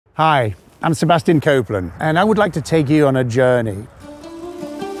Hi, I'm Sebastian Copeland, and I would like to take you on a journey.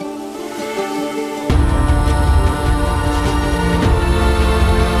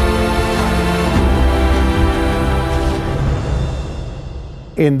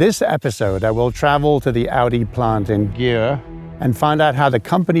 In this episode, I will travel to the Audi plant in Györ and find out how the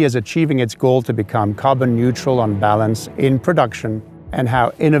company is achieving its goal to become carbon neutral on balance in production and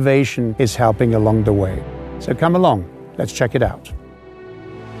how innovation is helping along the way. So come along, let's check it out.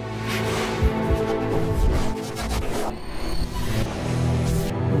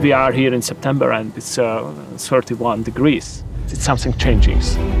 We are here in September and it's 31 degrees. It's something changing.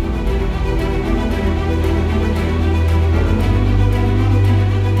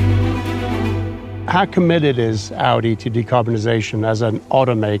 How committed is Audi to decarbonization as an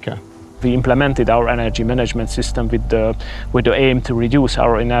automaker? We implemented our energy management system with the aim to reduce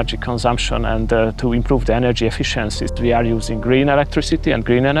our energy consumption and to improve the energy efficiency. We are using green electricity and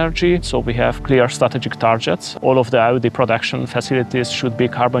green energy, so we have clear strategic targets. All of the Audi production facilities should be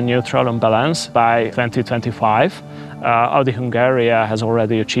carbon neutral on balance by 2025. Audi Hungary has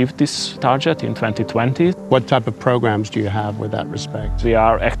already achieved this target in 2020. What type of programs do you have with that respect? We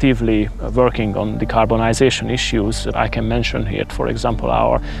are actively working on decarbonization issues. I can mention here, for example,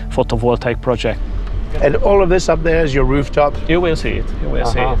 our photovoltaic project. And all of this up there is your rooftop? You will see it. You will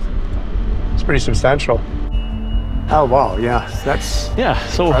see it. It's pretty substantial. Oh, wow, yeah, that's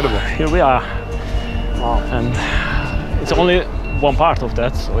so incredible. Here we are. Wow. And it's only one part of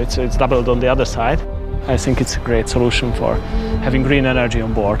that, so it's doubled on the other side. I think it's a great solution for having green energy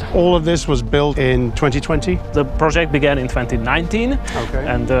on board. All of this was built in 2020? The project began in 2019,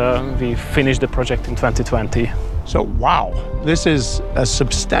 and we finished the project in 2020. So, wow, this is a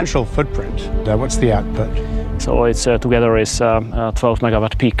substantial footprint. What's the output? So it's together is 12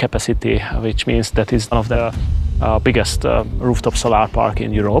 megawatt peak capacity, which means that is one of the biggest rooftop solar park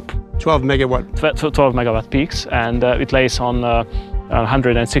in Europe. 12 megawatt? 12 megawatt peaks, and it lays on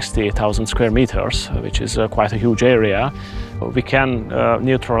 160,000 square meters, which is quite a huge area. We can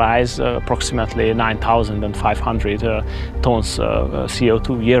neutralize approximately 9,500 tons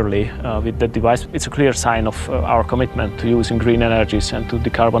CO2 yearly with the device. It's a clear sign of our commitment to using green energies and to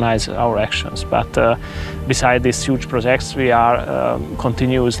decarbonize our actions. But beside these huge projects, we are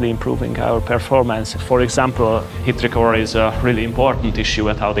continuously improving our performance. For example, heat recovery is a really important issue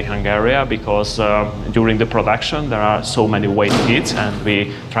at Audi Hungary because during the production there are so many waste heats, and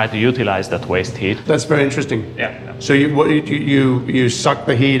we try to utilize that waste heat. That's very interesting. Yeah. So you suck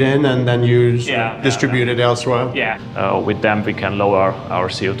the heat in and then you distribute it elsewhere? Yeah. With them we can lower our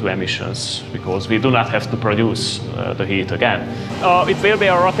CO2 emissions because we do not have to produce the heat again. It will be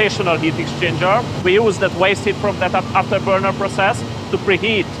a rotational heat exchanger. We use that waste heat from that afterburner process to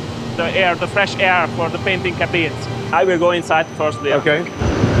preheat the air, the fresh air for the painting cabins. I will go inside first there. Okay.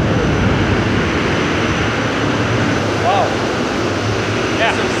 Wow.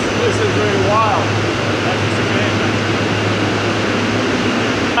 Yeah. This is really wild. That's the situation.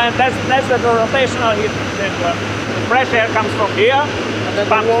 And that's the rotational heat exchanger. The fresh air comes from here, and then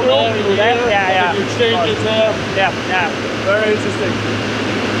pumps through there. Yeah. You change it there. Yeah. Very interesting.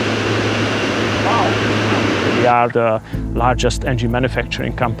 Wow. We are the largest engine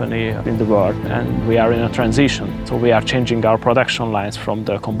manufacturing company in the world, and we are in a transition. So we are changing our production lines from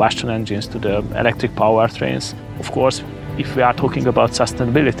the combustion engines to the electric powertrains. Of course, if we are talking about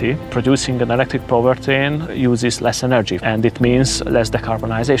sustainability, producing an electric powertrain uses less energy, and it means less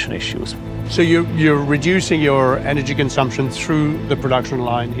decarbonization issues. So you're reducing your energy consumption through the production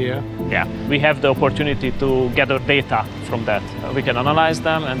line here? Yeah, we have the opportunity to gather data from that. We can analyze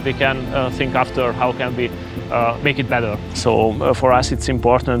them, and we can think after how can we make it better. So for us it's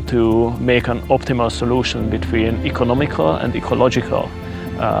important to make an optimal solution between economical and ecological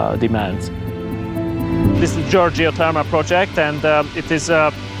demands. This is Györ geothermal project, and it is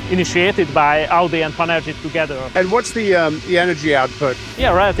initiated by Audi and Panergy together. And what's the energy output?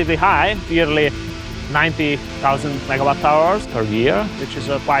 Yeah, relatively high, yearly 90,000 megawatt hours per year, which is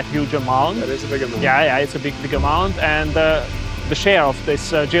a quite huge amount. That is a big amount. Yeah, it's a big amount, and the share of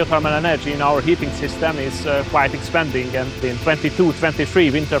this geothermal energy in our heating system is quite expanding. And in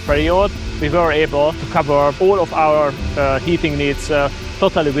 22-23 winter period, we were able to cover all of our heating needs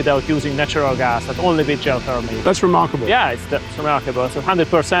totally without using natural gas, and only with geothermal. That's remarkable. Yeah, it's remarkable. So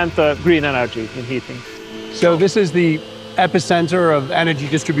 100% green energy in heating. So this is the epicenter of energy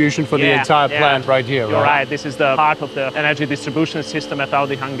distribution for the entire plant right here, You're right. This is the part of the energy distribution system at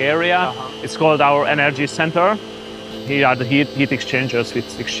Audi Hungary. It's called our energy center. Here are the heat exchangers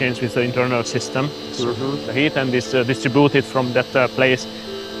which exchange with the internal system. The heat, and is distributed from that place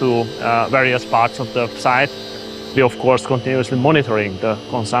to various parts of the site. We, of course, continuously monitoring the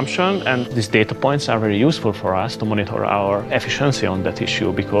consumption, and these data points are very useful for us to monitor our efficiency on that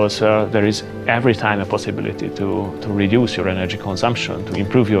issue, because there is every time a possibility to reduce your energy consumption, to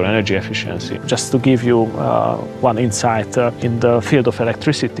improve your energy efficiency. Just to give you one insight, in the field of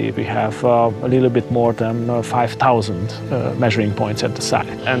electricity, we have a little bit more than 5,000 measuring points at the site.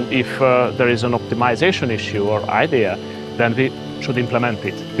 And if there is an optimization issue or idea, then we should implement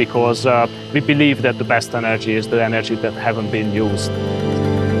it, because we believe that the best energy is the energy that haven't been used.